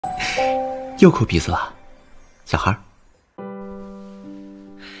又哭鼻子了，小孩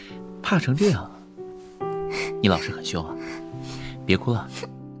怕成这样，你老师很凶啊，别哭了，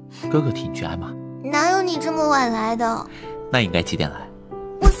哥哥替你去挨骂。哪有你这么晚来的？那应该几点来？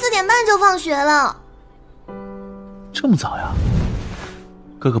我4点半就放学了。这么早呀？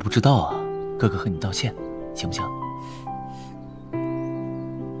哥哥不知道啊，哥哥和你道歉，行不行？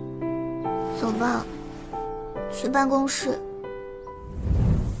走吧，去办公室。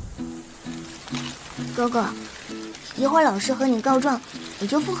哥哥，一会儿老师和你告状，你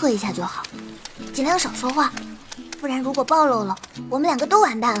就附和一下就好，尽量少说话，不然如果暴露了，我们2个都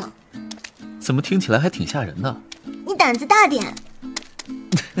完蛋了。怎么听起来还挺吓人的？你胆子大点。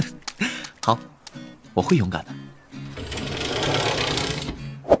好，我会勇敢的。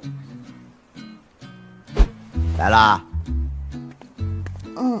来啦。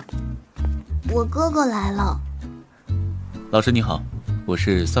我哥哥来了。老师你好，我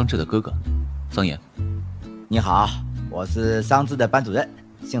是桑稚的哥哥，桑岩。你好，我是桑稚的班主任，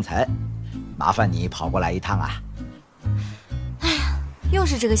姓陈，麻烦你跑过来一趟啊。哎呀，又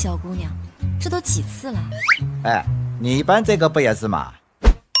是这个小姑娘，这都几次了？哎，你班这个不也是吗？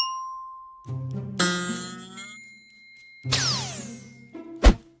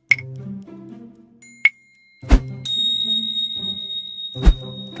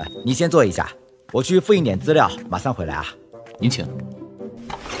你先坐一下，我去复印点资料，马上回来啊。您请。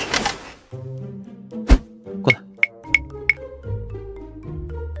过来。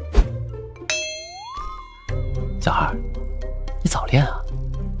小孩，你早恋啊？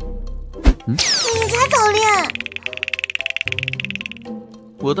你才早恋。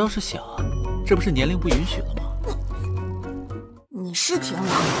我倒是想，这不是年龄不允许了吗？你是挺老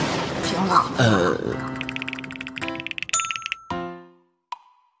的，挺老的。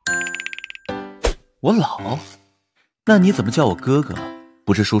我老？那你怎么叫我哥哥，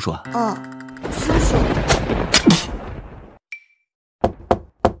不是叔叔啊？叔叔。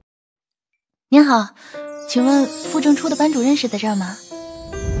您好，请问傅正初的班主任是在这儿吗？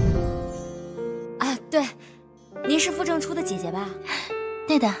啊，对，您是傅正初的姐姐吧？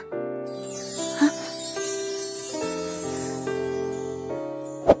对的。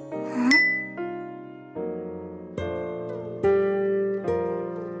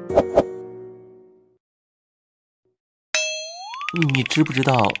你知不知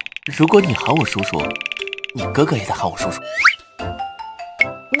道，如果你喊我叔叔，你哥哥也得喊我叔叔。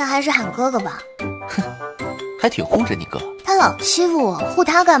那还是喊哥哥吧。哼，还挺护着你哥。他老欺负我，护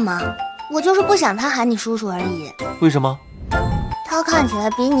他干嘛？我就是不想他喊你叔叔而已。为什么？他看起来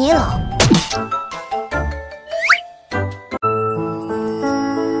比你老。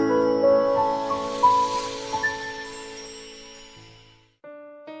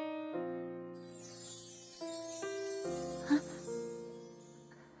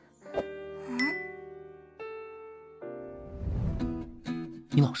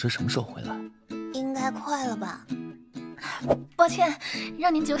你老师什么时候回来？应该快了吧。抱歉，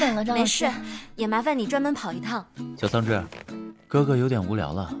让您久等了，张老师。没事，也麻烦你专门跑一趟。小桑稚，哥哥有点无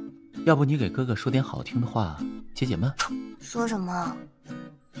聊了，要不你给哥哥说点好听的话解解闷？说什么？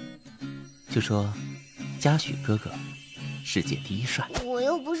就说嘉许哥哥世界第一帅。我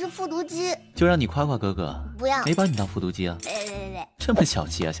又不是复读机。就让你夸夸哥哥。不要。没把你当复读机啊？别。这么小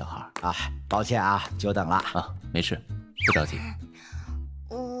气啊，小孩。啊，抱歉啊，久等了啊，没事，不着急。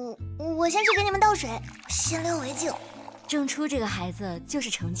我先去给你们倒水，先溜为敬。正初这个孩子就是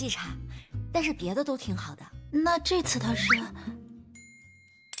成绩差，但是别的都挺好的。那这次他是？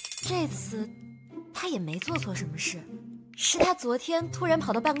这次他也没做错什么事，是他昨天突然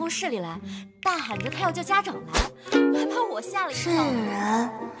跑到办公室里来，大喊着他要叫家长来，还把我吓了一跳。这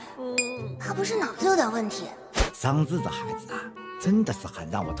人，他不是脑子有点问题？桑稚这孩子啊，真的是很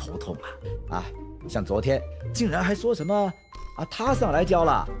让我头痛啊！啊，像昨天竟然还说什么啊，他上来教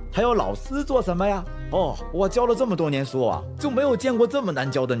了，还要老师做什么呀？哦，我教了这么多年书啊，就没有见过这么难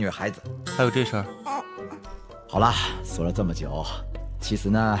教的女孩子。还有这事儿？好了，说了这么久，其实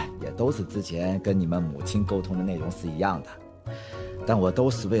呢，也都是之前跟你们母亲沟通的内容是一样的，但我都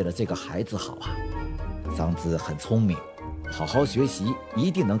是为了这个孩子好啊。桑稚很聪明，好好学习，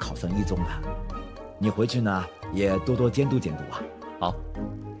一定能考上一中的。你回去呢，也多多监督监督啊。好，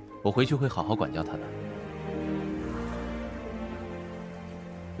我回去会好好管教他的。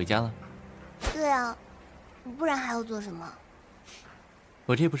回家了？对啊，不然还要做什么？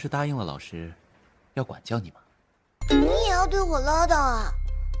我这不是答应了老师，要管教你吗？你也要对我唠叨啊！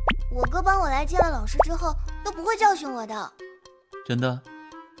我哥帮我来见了老师之后，都不会教训我的。真的？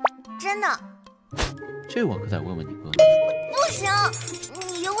真的。这我可得问问你哥。不行，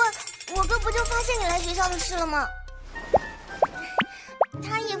你一问，我哥不就发现你来学校的事了吗？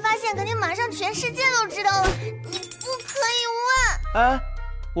他一发现见，肯定马上全世界都知道了。你不可以问。哎，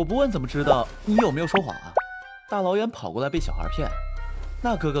我不问怎么知道你有没有说谎啊？大老远跑过来被小孩骗，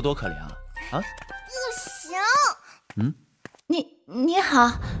那哥哥多可怜啊！啊？不行。你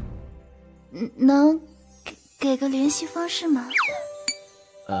好，能给个联系方式吗？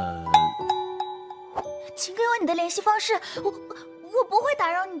请给我你的联系方式，我不会打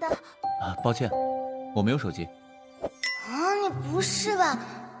扰你的。抱歉，我没有手机。啊，你不是吧？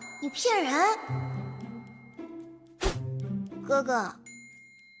你骗人！哥哥，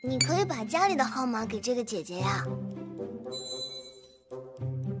你可以把家里的号码给这个姐姐呀。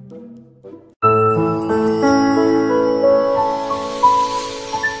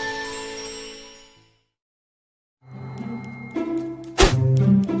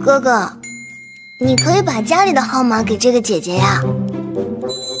哥哥，你可以把家里的号码给这个姐姐呀。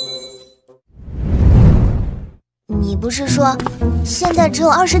你不是说现在只有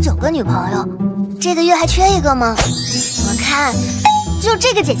29个女朋友，这个月还缺一个吗？我看就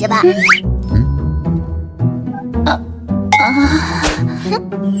这个姐姐吧。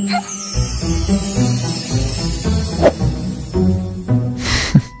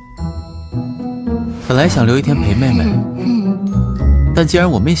本来想留一天陪妹妹，但既然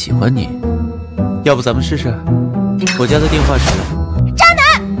我妹喜欢你，要不咱们试试？我家的电话是……渣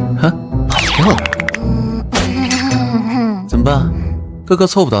男！哼，跑掉了。怎么办？哥哥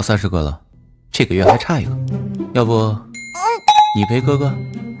凑不到30个了，这个月还差一个，要不你陪哥哥？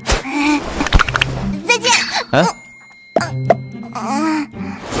再见。哎，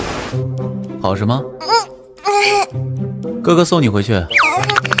跑什么？哥哥送你回去。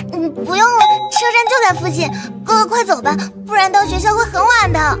不用了，车站就在附近，哥哥快走吧，不然到学校会很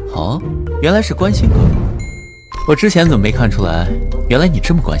晚的。哦，原来是关心哥哥，我之前怎么没看出来？原来你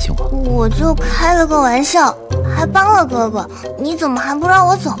这么关心我。我就开了个玩笑，还帮了哥哥，你怎么还不让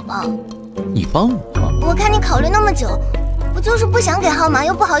我走了？你帮我？我看你考虑那么久，不就是不想给号码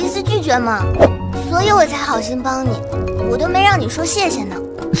又不好意思拒绝吗？所以我才好心帮你，我都没让你说谢谢呢。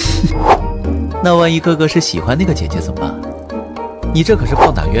那万一哥哥是喜欢那个姐姐怎么办？你这可是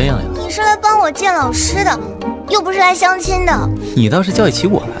棒打鸳鸯呀！你是来帮我见老师的，又不是来相亲的。你倒是叫起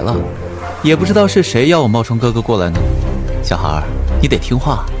我来了，也不知道是谁要我冒充哥哥过来呢。小孩，你得听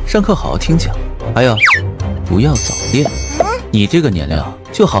话，上课好好听讲，还有不要早恋。你这个年龄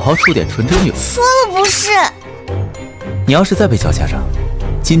就好好处点纯真女。说了不是。你要是再被叫家长，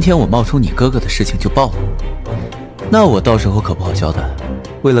今天我冒充你哥哥的事情就爆了，那我到时候可不好交代。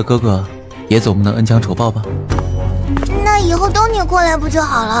为了哥哥，也总不能恩将仇报吧？那以后都你过来不就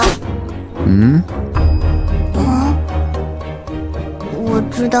好了？我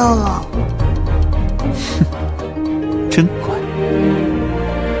知道了。真乖。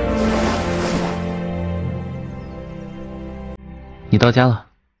你到家了，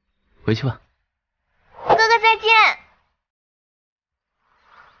回去吧。哥哥再见。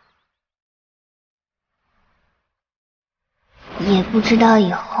也不知道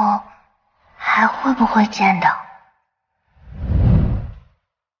以后还会不会见到。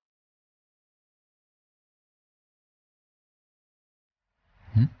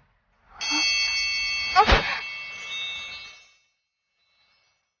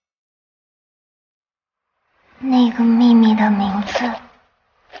那个秘密的名字，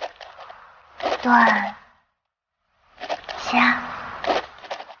段嘉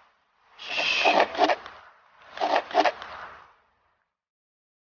许。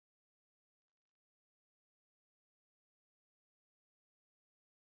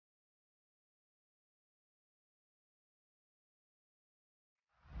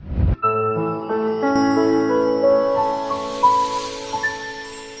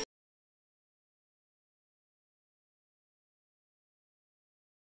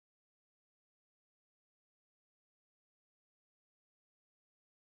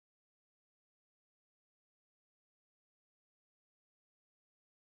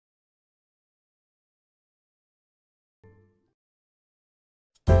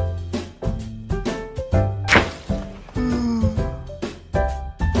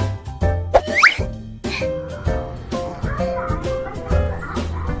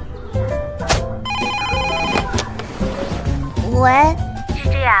喂，芝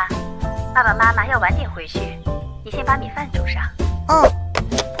芝呀，爸爸妈妈要晚点回去，你先把米饭煮上。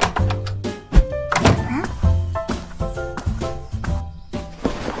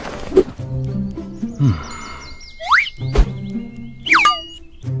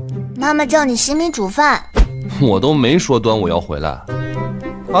妈妈叫你洗米煮饭。我都没说端午要回来，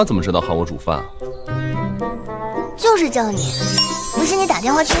他怎么知道喊我煮饭啊？就是叫你，不信你打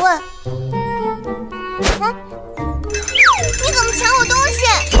电话去问。你怎么抢我东西？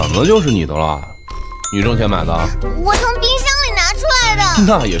怎么就是你的了？你挣钱买的？我从冰箱里拿出来的。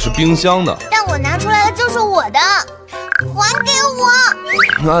那也是冰箱的。但我拿出来的就是我的，还给我。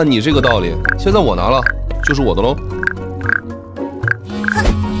那你这个道理，现在我拿了，就是我的喽。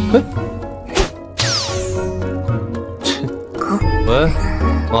哎，喂，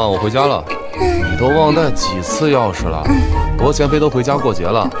妈，我回家了。你都忘带几次钥匙了？我减肥都回家过节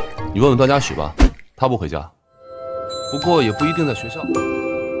了，你问问段嘉许吧，他不回家。不过也不一定在学校。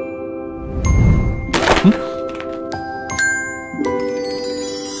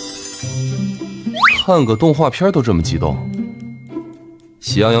看个动画片都这么激动，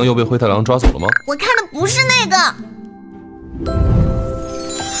喜羊羊又被灰太狼抓走了吗？我看的不是那个。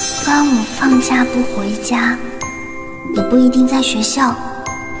端午放假不回家，也不一定在学校，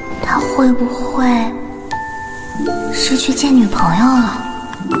他会不会是去见女朋友了？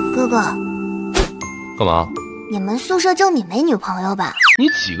哥哥，干嘛？你们宿舍就你没女朋友吧？你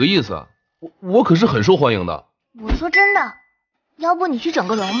几个意思？我可是很受欢迎的。我说真的，要不你去整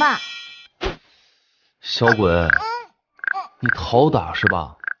个容吧。小鬼，你讨打是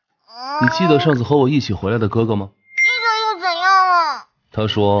吧？你记得上次和我一起回来的哥哥吗？记得又怎样了？他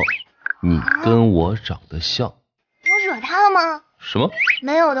说你跟我长得像。我惹他了吗？什么？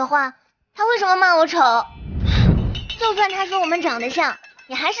没有的话，他为什么骂我丑？就算他说我们长得像，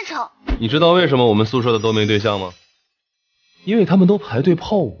也还是丑。你知道为什么我们宿舍的都没对象吗？因为他们都排队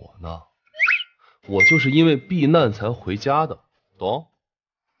泡我呢。我就是因为避难才回家的，懂？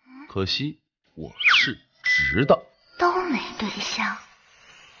可惜我是直的，都没对象。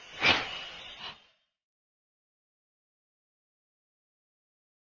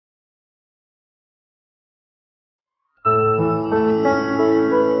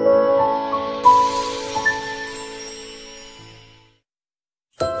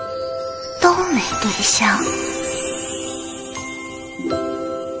都没对象。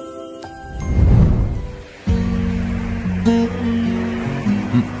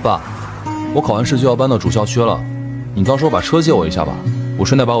爸，我考完试就要搬到主校区了，你到时候把车借我一下吧，我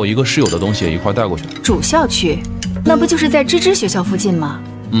顺带把我一个室友的东西也一块带过去。主校区，那不就是在芝芝学校附近吗？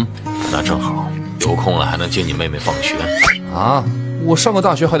那正好，有空了还能接你妹妹放学。啊，我上个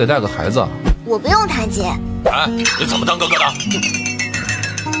大学还得带个孩子。我不用他接。哎，你怎么当哥哥的？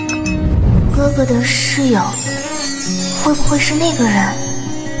哥哥的室友会不会是那个人？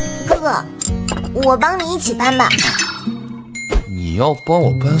哥哥，我帮你一起搬吧。你要帮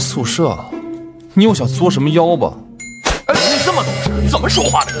我搬宿舍，你又想作什么妖吧？哎，你这么懂事，怎么说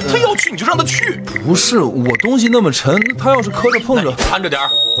话的？他要去你就让他去。不是，我东西那么沉，他要是磕着碰着，看着点儿。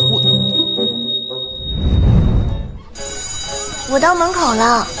我到门口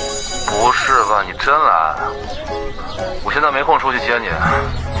了。不是吧？你真来？我现在没空出去接你，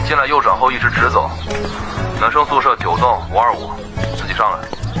你进来右转后一直直走，男生宿舍9栋525，自己上来。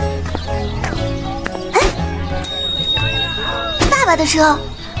爸爸的车，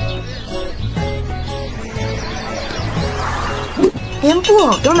连布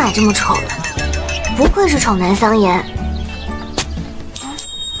偶都买这么丑的，不愧是丑男桑颜。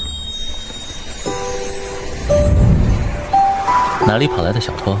哪里跑来的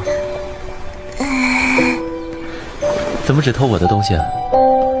小偷？怎么只偷我的东西啊？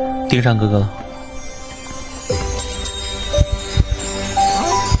盯上哥哥了？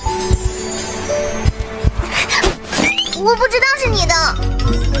我不知道是你的，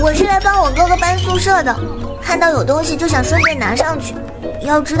我是来帮我哥哥搬宿舍的，看到有东西就想顺便拿上去。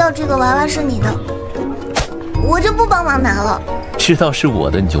要知道这个娃娃是你的，我就不帮忙拿了。知道是我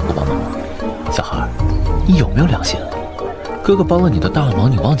的你就不帮忙了？小孩，你有没有良心啊？哥哥帮了你的大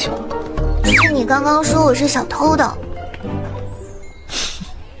忙，你忘记了？可是你刚刚说我是小偷的。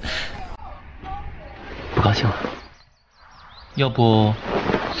不高兴了？要不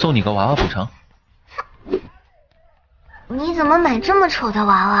送你个娃娃补偿？你怎么买这么丑的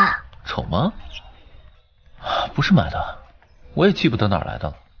娃娃？丑吗？不是买的，我也记不得哪儿来的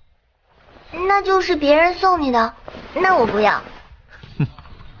了。那就是别人送你的，那我不要。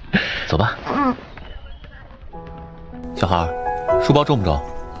走吧。小孩，书包重不重？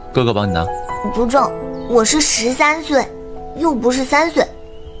哥哥帮你拿。不重，我是13岁，又不是3岁。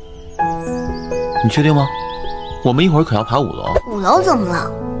你确定吗？我们一会儿可要爬5楼。5楼怎么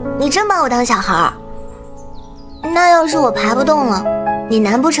了？你真把我当小孩？那要是我爬不动了，你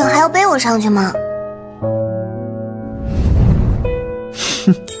难不成还要背我上去吗？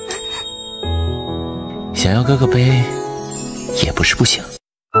想要哥哥背，也不是不行。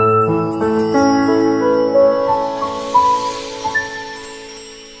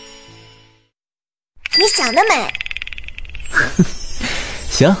你想得美。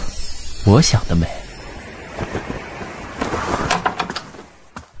行，我想得美。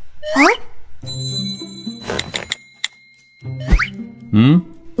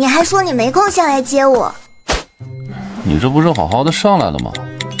你还说你没空下来接我？你这不是好好的上来了吗？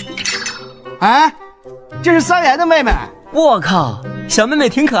哎，这是三爷的妹妹。我靠，小妹妹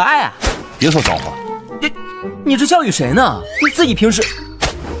挺可爱啊！别说脏话。你这教育谁呢？你自己平时……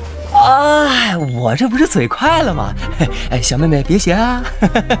哎，我这不是嘴快了吗？哎，小妹妹别学啊！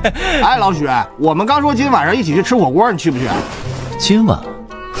哎，老许，我们刚说今晚上一起去吃火锅，你去不去？今晚，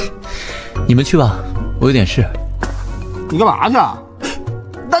你们去吧，我有点事。你干嘛去？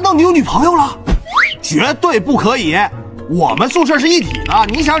难道你有女朋友了？绝对不可以！我们宿舍是一体的，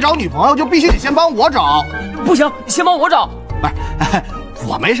你想找女朋友就必须得先帮我找。不行，先帮我找。哎，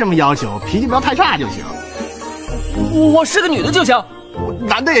我没什么要求，脾气不要太差就行。我是个女的就行，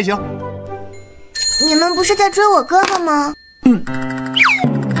男的也行。你们不是在追我哥哥吗？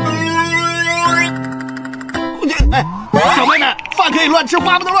哎，小妹妹，饭可以乱吃，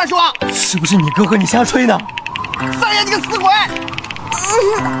话不能乱说。是不是你哥和你瞎吹呢？三爷，你个死鬼！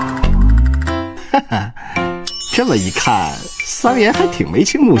这么一看，三爷还挺眉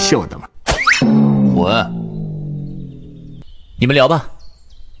清目秀的嘛。滚！你们聊吧，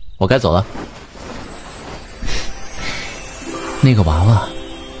我该走了。那个娃娃，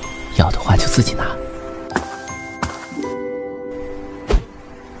要的话就自己拿。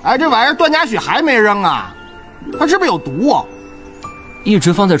哎，这玩意儿段嘉许还没扔啊？他是不是有毒啊？一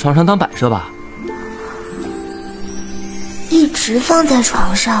直放在床上当摆设吧。一直放在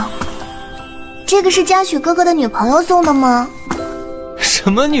床上。这个是嘉许哥哥的女朋友送的吗？什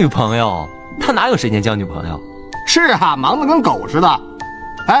么女朋友？他哪有时间交女朋友？是啊，忙得跟狗似的。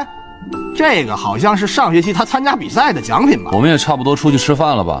哎，这个好像是上学期他参加比赛的奖品吧？我们也差不多出去吃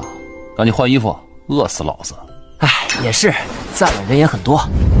饭了吧？赶紧换衣服，饿死老子！哎，也是，再晚人也很多。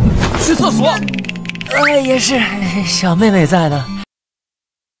去厕所。也是，小妹妹在呢。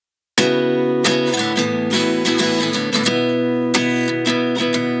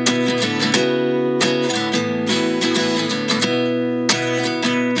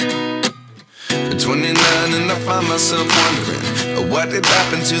Myself wondering what did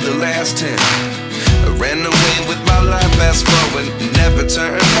happen to the last 10. I ran away with my life, fast forward, never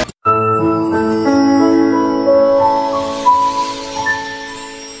turn.